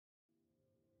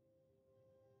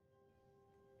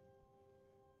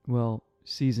Well,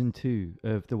 season 2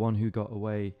 of The One Who Got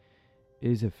Away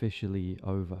is officially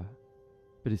over.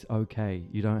 But it's okay.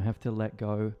 You don't have to let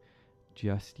go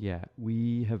just yet.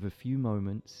 We have a few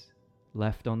moments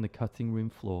left on the cutting room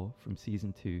floor from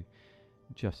season 2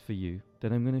 just for you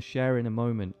that I'm going to share in a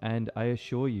moment. And I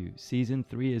assure you, season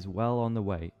 3 is well on the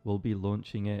way. We'll be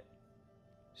launching it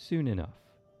soon enough.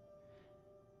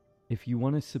 If you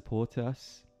want to support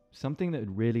us, something that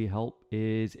would really help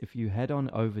is if you head on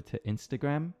over to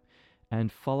Instagram and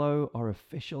follow our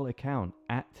official account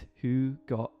at Who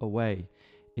Got Away.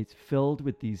 It's filled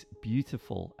with these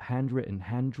beautiful handwritten,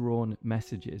 hand-drawn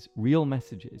messages, real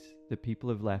messages that people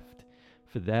have left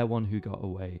for their one who got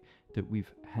away that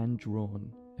we've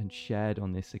hand-drawn and shared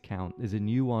on this account. There's a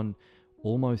new one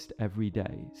almost every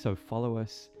day. So follow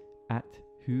us at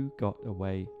Who Got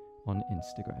Away on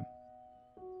Instagram.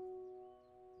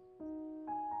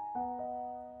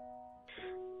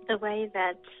 The way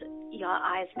that your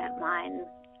eyes met mine,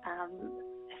 I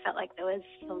felt like there was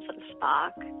some sort of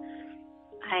spark.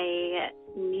 I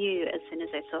knew as soon as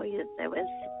I saw you that there was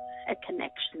a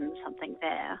connection, something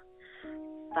there,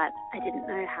 but I didn't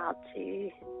know how to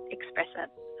express it,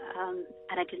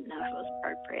 and I didn't know if it was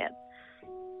appropriate.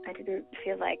 I didn't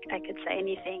feel like I could say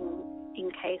anything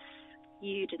in case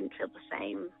you didn't feel the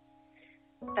same.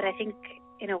 But I think,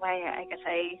 in a way, I guess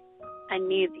I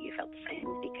knew that you felt the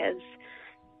same because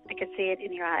I could see it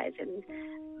in your eyes, and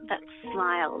that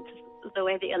smile, just the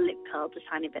way that your lip curled a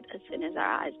tiny bit as soon as our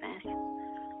eyes met.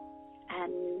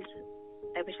 And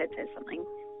I wish I'd said something,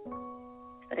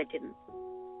 but I didn't.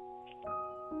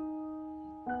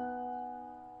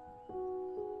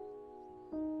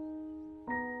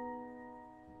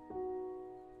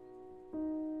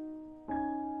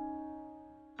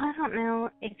 I don't know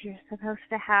if you're supposed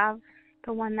to have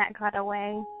the one that got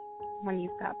away when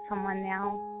you've got someone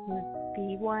now who'd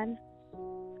be one,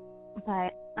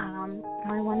 but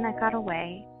my one that got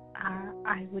away,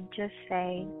 I would just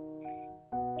say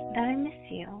that I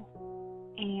miss you,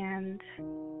 and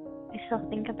I still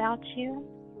think about you,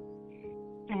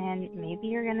 and maybe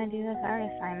you're going to do this art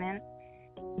assignment,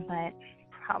 but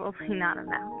probably not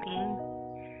about me.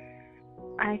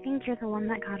 I think you're the one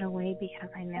that got away because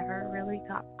I never really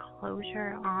got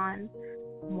closure on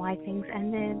why things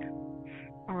ended,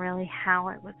 or really how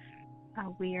it was a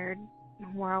weird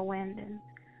whirlwind,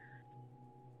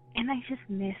 and I just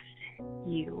missed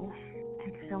you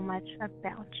and so much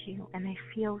about you, and I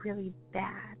feel really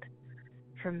bad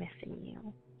for missing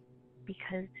you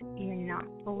because you're not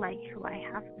like who I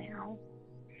have now.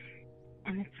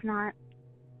 And it's not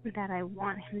that I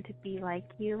want him to be like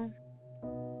you,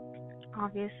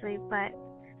 obviously, but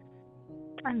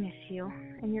I miss you,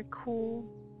 and you're cool,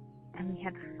 and we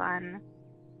had fun,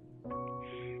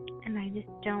 and I just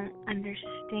don't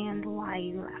understand why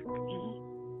you left me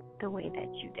the way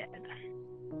that you did.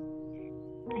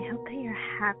 I hope that you're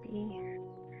happy,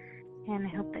 and I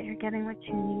hope that you're getting what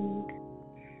you need,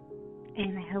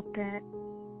 and I hope that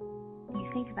you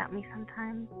think about me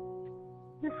sometimes,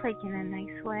 just like in a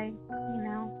nice way,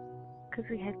 because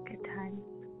we had good times.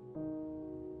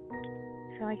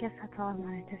 So I guess that's all I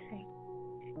wanted to say.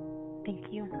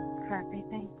 Thank you for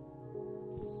everything.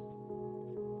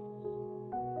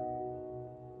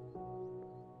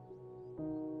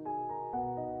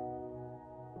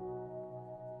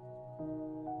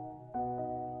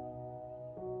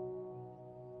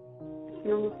 It's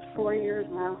been almost 4 years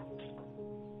now.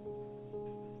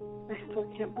 I still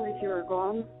can't believe you were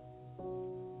gone.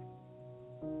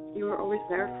 You were always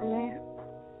there for me,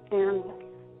 and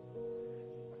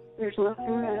there's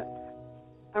nothing that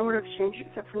I would have changed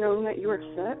except for knowing that you were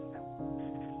sick,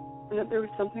 and that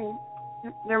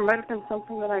there might have been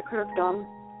something that I could have done,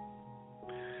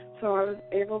 so I was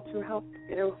able to help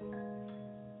you.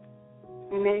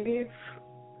 And maybe if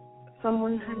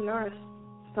someone had noticed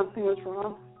something was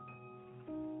wrong,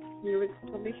 you would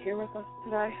still be here with us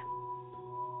today.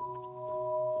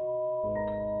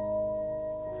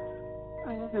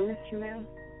 I love and miss you, man.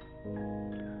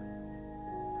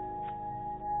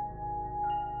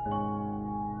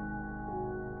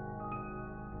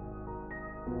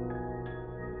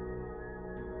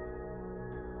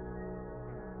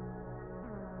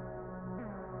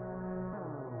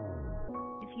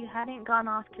 If you hadn't gone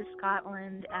off to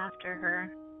Scotland after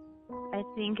her, I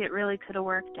think it really could have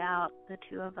worked out, the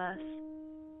two of us.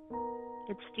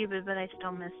 It's stupid, but I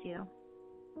still miss you.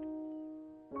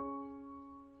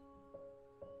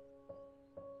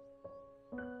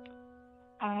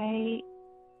 I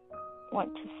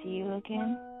want to see you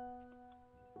again.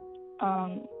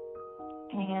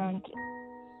 And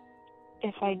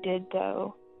if I did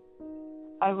go,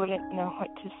 I wouldn't know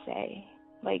what to say.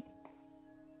 Like,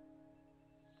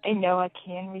 I know I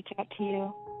can reach out to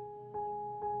you,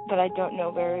 but I don't know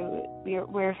where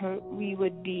we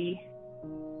would be.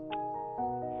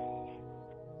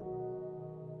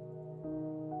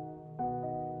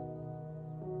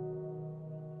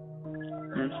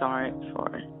 I'm sorry for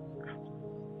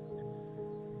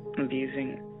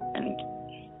abusing and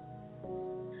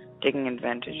taking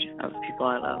advantage of people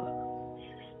I love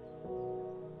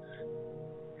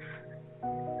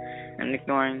and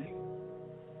ignoring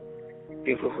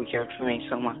people who cared for me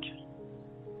so much.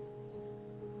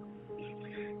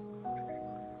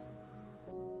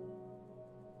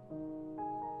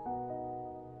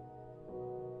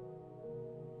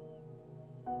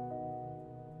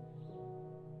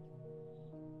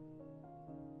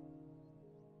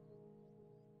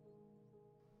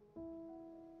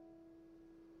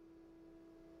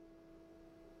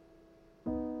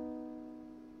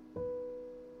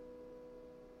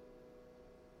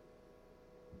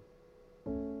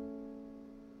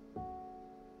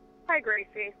 Hi,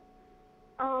 Gracie.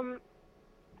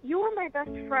 You were my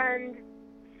best friend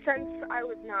since I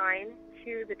was 9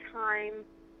 to the time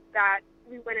that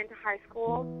we went into high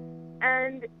school,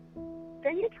 and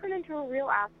then you turned into a real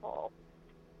asshole.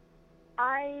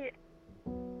 I'm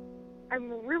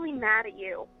really mad at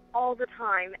you all the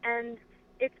time, and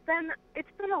it's been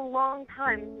a long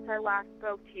time since I last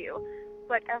spoke to you,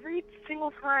 but every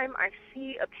single time I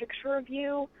see a picture of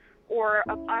you or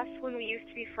of us when we used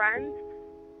to be friends,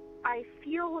 I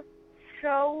feel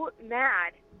so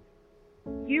mad.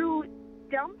 You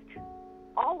dumped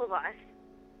all of us,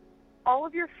 all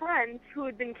of your friends who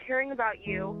had been caring about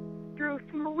you through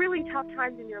some really tough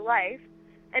times in your life,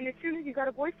 and as soon as you got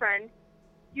a boyfriend,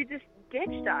 you just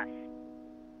ditched us.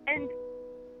 And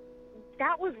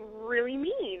that was really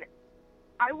mean.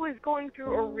 I was going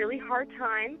through a really hard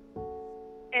time,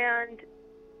 and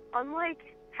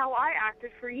unlike how I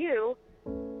acted for you,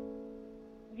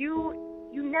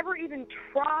 you never even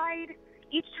tried.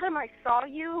 Each time I saw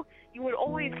you, you would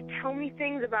always tell me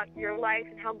things about your life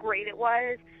and how great it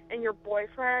was and your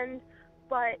boyfriend,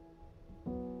 but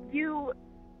you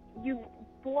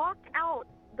blocked out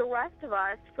the rest of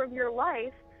us from your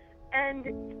life, and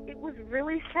it was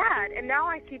really sad. And now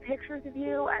I see pictures of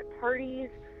you at parties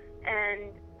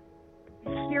and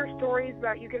hear stories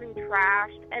about you getting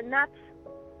trashed, and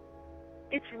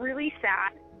it's really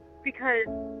sad because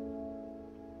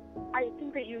I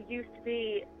think that you used to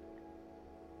be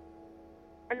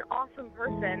an awesome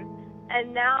person,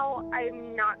 and now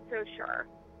I'm not so sure.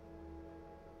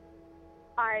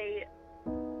 I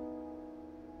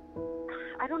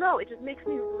don't know, it just makes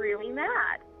me really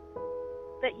mad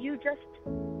that you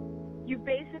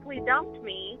basically dumped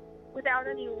me without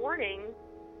any warning,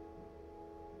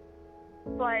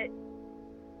 but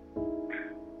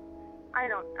I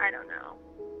don't know.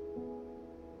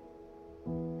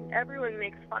 Everyone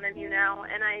makes fun of you now,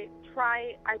 and I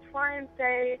try and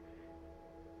say,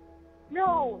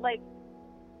 no, like,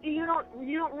 you don't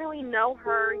really know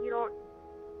her, you don't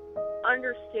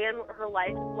understand what her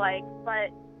life is like,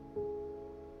 but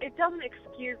it doesn't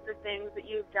excuse the things that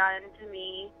you've done to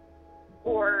me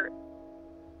or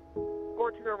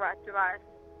to the rest of us.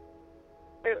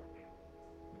 It's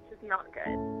just not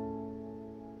good.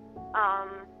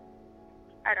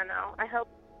 I don't know. I hope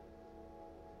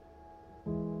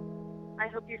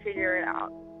you figure it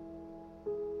out.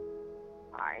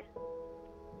 Bye.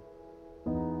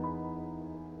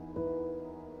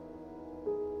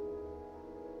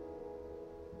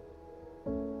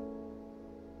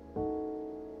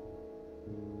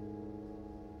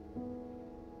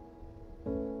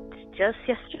 Just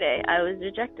yesterday, I was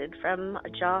rejected from a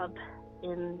job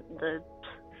with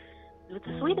the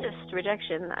sweetest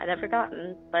rejection I'd ever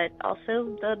gotten, but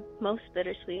also the most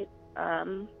bittersweet. I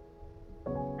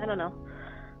don't know.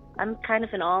 I'm kind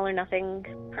of an all or nothing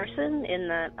person in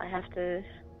that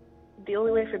the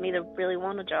only way for me to really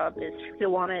want a job is for me to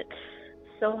want it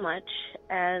so much,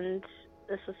 and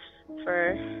this was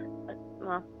for,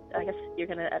 well, I guess you're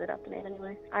going to edit out the name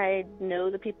anyway. I know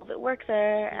the people that work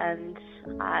there, and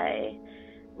I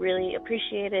really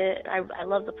appreciate it. I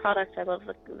love the product. I love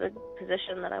the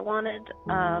position that I wanted.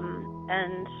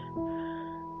 And,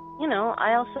 you know,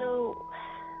 I also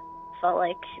felt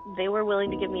like they were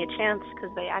willing to give me a chance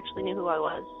because they actually knew who I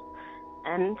was.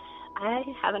 And I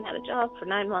haven't had a job for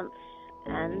 9 months,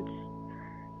 and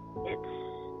it's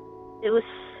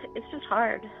just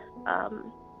hard.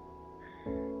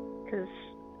 Because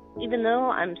even though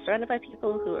I'm surrounded by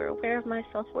people who are aware of my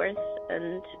self-worth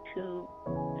and who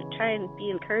try and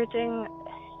be encouraging,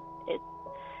 it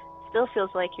still feels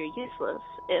like you're useless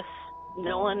if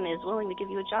no one is willing to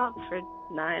give you a job for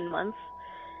 9 months.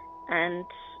 And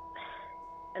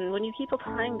And when you keep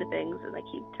applying to things and they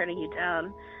keep turning you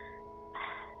down,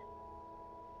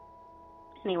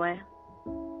 anyway,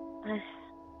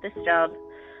 this job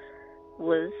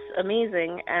was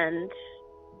amazing, and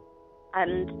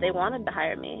they wanted to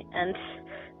hire me, and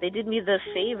they did me the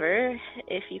favor,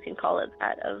 if you can call it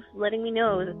that, of letting me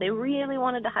know that they really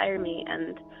wanted to hire me,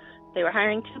 and they were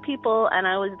hiring 2 people, and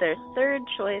I was their 3rd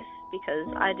choice because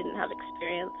I didn't have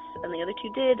experience, and the other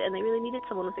 2 did, and they really needed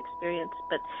someone with experience,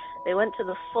 but they went to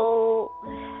the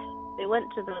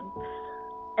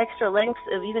extra lengths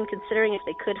of even considering if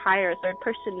they could hire a 3rd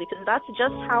person, because that's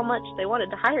just how much they wanted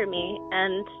to hire me.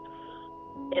 And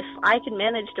if I can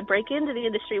manage to break into the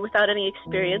industry without any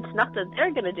experience, not that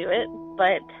they're going to do it,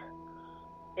 but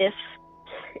if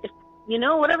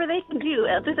whatever they can do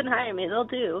other than hire me, they'll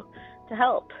do to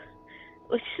help,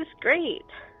 which is great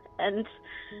and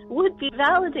would be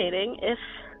validating if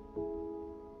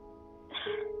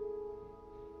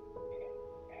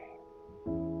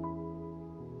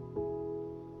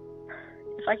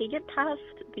I could get past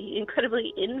the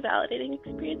incredibly invalidating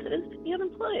experience it is to be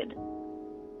unemployed.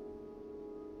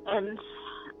 And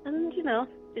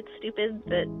it's stupid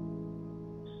that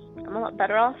I'm a lot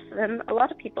better off than a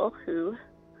lot of people who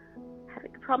have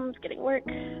problems getting work,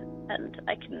 and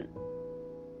I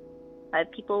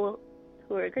have people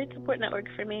who are a great support network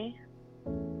for me,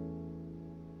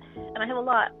 and I have a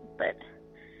lot, but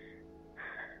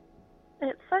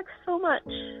it sucks so much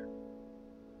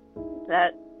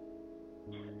that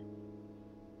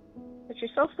your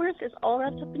self-worth is all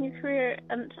wrapped up in your career,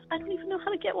 and I don't even know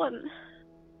how to get one.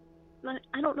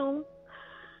 I don't know.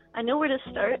 I know where to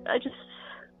start. I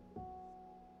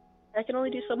can only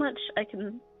do so much. I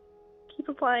can keep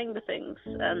applying to things,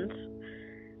 and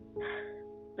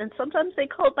sometimes they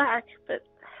call back, but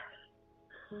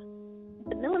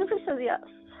no one ever says yes.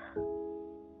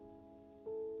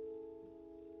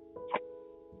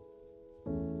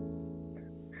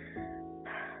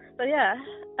 So yeah,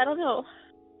 I don't know.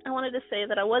 I wanted to say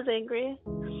that I was angry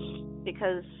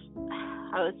because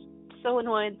I was so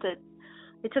annoyed that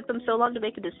it took them so long to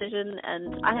make a decision,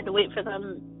 and I had to wait for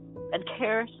them and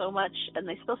care so much, and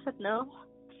they still said no.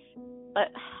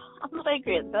 But I'm not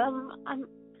angry at them. I'm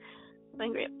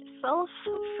angry at myself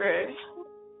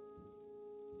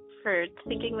for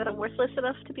thinking that I'm worthless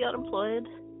enough to be unemployed,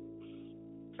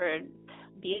 for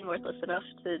being worthless enough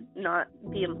to not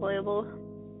be employable.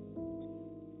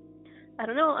 I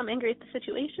don't know, I'm angry at the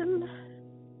situation.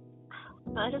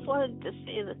 I just wanted to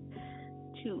say that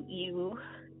to you,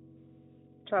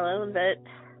 Charlo, that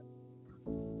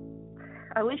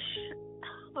I wish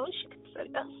you could say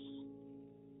yes.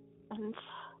 And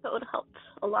that would help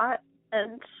a lot.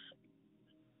 And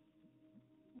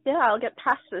yeah, I'll get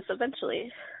past this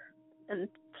eventually. And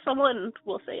someone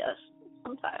will say yes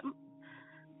sometime.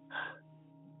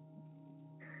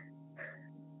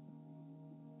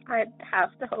 I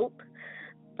have to hope,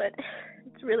 but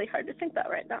it's really hard to think that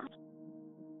right now.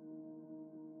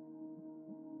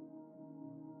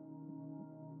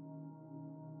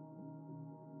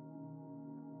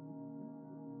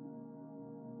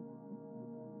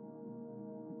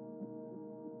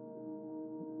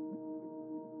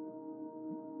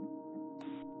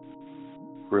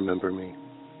 Remember me.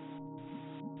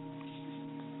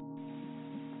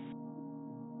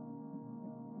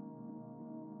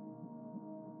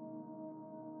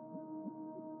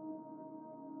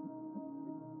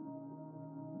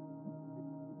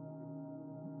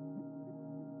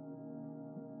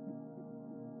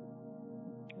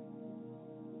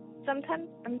 Sometimes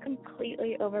I'm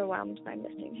completely overwhelmed by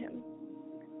missing him.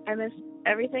 I miss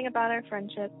everything about our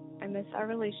friendship. I miss our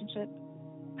relationship.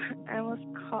 I almost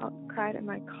cried in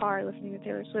my car listening to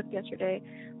Taylor Swift yesterday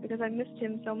because I missed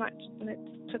him so much, and it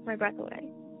just took my breath away.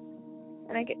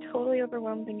 And I get totally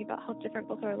overwhelmed thinking about how different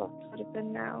both our lives would have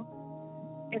been now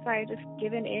if I had just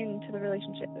given in to the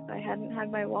relationship, if I hadn't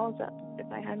had my walls up, if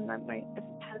I hadn't let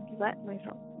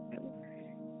myself go.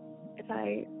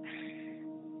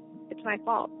 It's my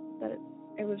fault that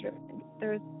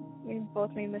we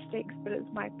both made mistakes, but it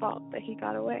was my fault that he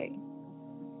got away.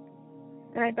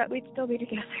 And I bet we'd still be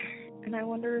together. And I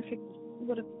wonder if he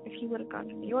would have gone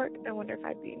to New York. I wonder if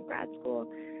I'd be in grad school.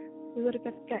 We would have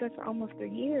been together for almost 3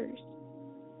 years.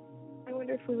 I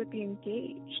wonder if we would be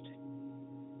engaged.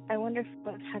 I wonder if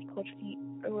I would have had cold feet,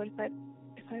 or if I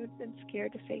would have been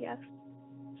scared to say yes.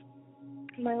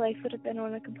 My life would have been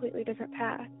on a completely different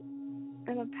path,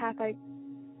 and a path I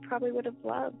probably would have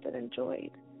loved and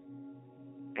enjoyed.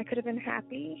 I could have been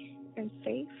happy and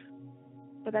safe,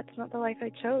 but that's not the life I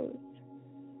chose.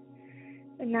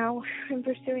 And now I'm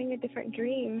pursuing a different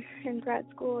dream in grad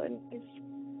school and is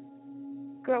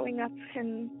growing up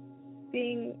and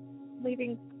being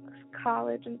leaving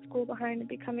college and school behind and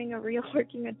becoming a real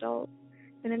working adult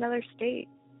in another state.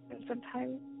 And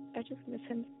sometimes I just miss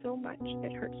him so much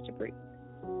it hurts to breathe.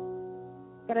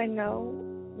 But I know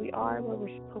we are where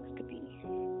we're supposed to be.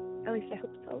 At least I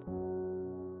hope so.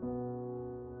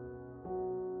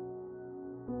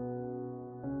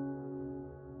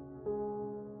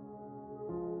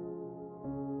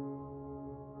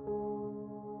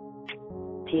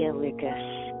 Dear Lucas,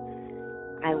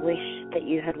 I wish that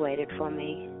you had waited for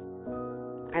me.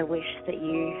 I wish that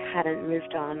you hadn't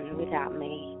moved on without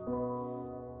me.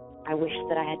 I wish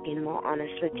that I had been more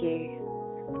honest with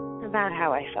you about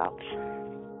how I felt.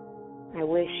 I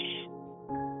wish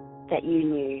that you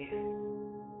knew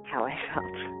how I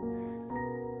felt.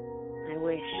 I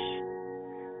wish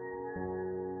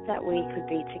that we could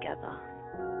be together.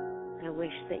 I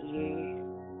wish that you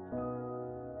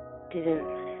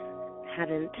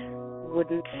hadn't,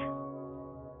 wouldn't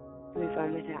move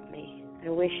on without me. I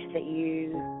wish that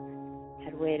you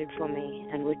had waited for me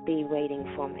and would be waiting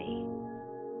for me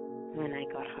when I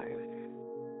got home.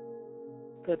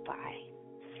 Goodbye.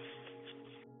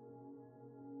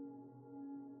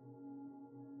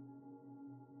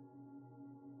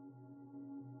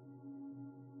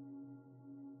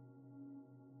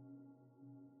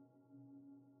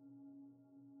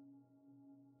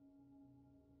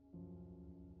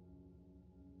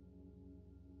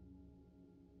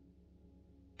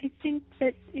 I think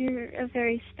that you're a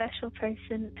very special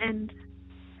person, and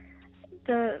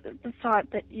the thought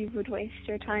that you would waste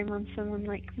your time on someone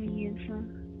like me is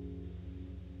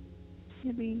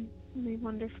really, really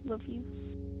wonderful of you.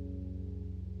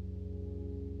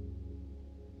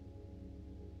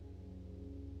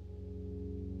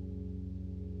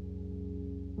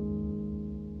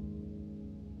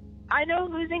 I know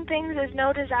losing things is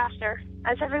no disaster,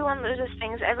 as everyone loses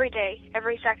things every day,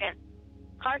 every second.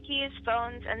 Car keys,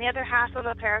 phones, and the other half of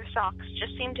a pair of socks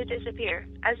just seemed to disappear,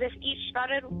 as if each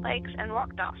sprouted legs and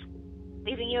walked off,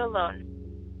 leaving you alone.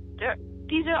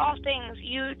 These are all things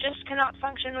you just cannot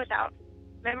function without.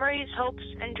 Memories, hopes,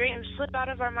 and dreams slip out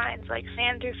of our minds like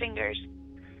sand through fingers.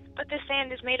 But this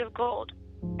sand is made of gold.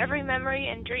 Every memory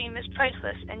and dream is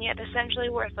priceless and yet essentially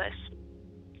worthless.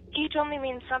 Each only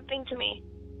means something to me.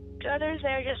 To others, they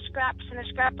are just scraps in a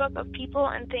scrapbook of people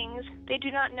and things they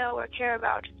do not know or care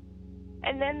about.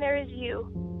 And then there is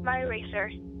you, my eraser.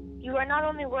 You are not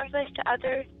only worthless to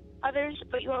others,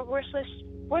 but you are worthless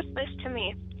to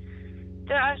me.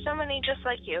 There are so many just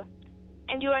like you,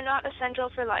 and you are not essential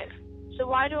for life. So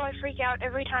why do I freak out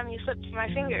every time you slip through my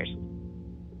fingers?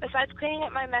 Besides cleaning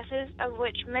up my messes, of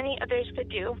which many others could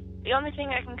do, the only thing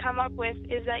I can come up with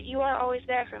is that you are always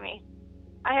there for me.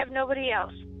 I have nobody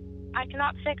else. I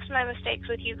cannot fix my mistakes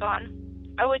with you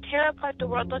gone. I would tear apart the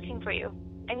world looking for you,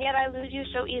 and yet I lose you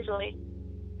so easily.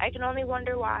 I can only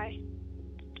wonder why.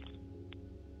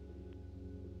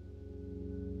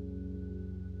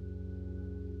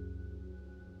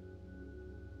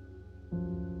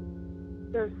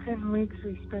 Those 10 weeks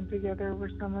we spent together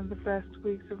were some of the best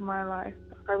weeks of my life.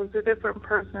 I was a different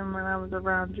person when I was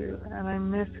around you, and I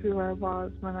miss who I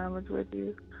was when I was with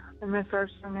you. I miss our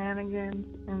shenanigans,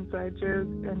 inside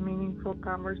jokes, and meaningful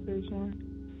conversations.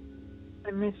 I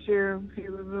miss your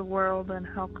view of the world and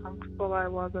how comfortable I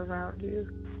was around you.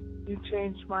 You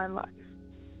changed my life.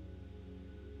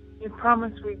 You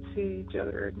promised we'd see each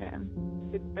other again.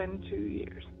 It's been 2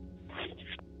 years.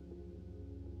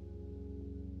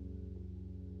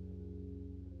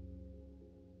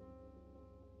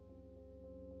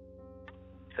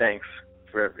 Thanks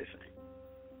for everything.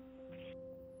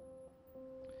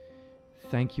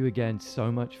 Thank you again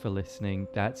so much for listening.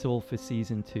 That's all for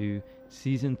Season 2.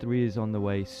 Season 3 is on the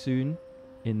way soon.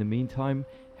 In the meantime,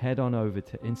 head on over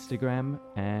to Instagram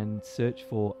and search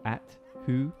for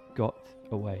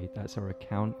 @WhoGotAway. That's our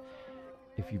account.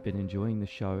 If you've been enjoying the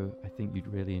show, I think you'd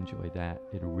really enjoy that.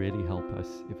 It'll really help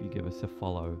us if you give us a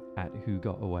follow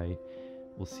 @WhoGotAway.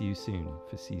 We'll see you soon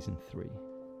for Season 3.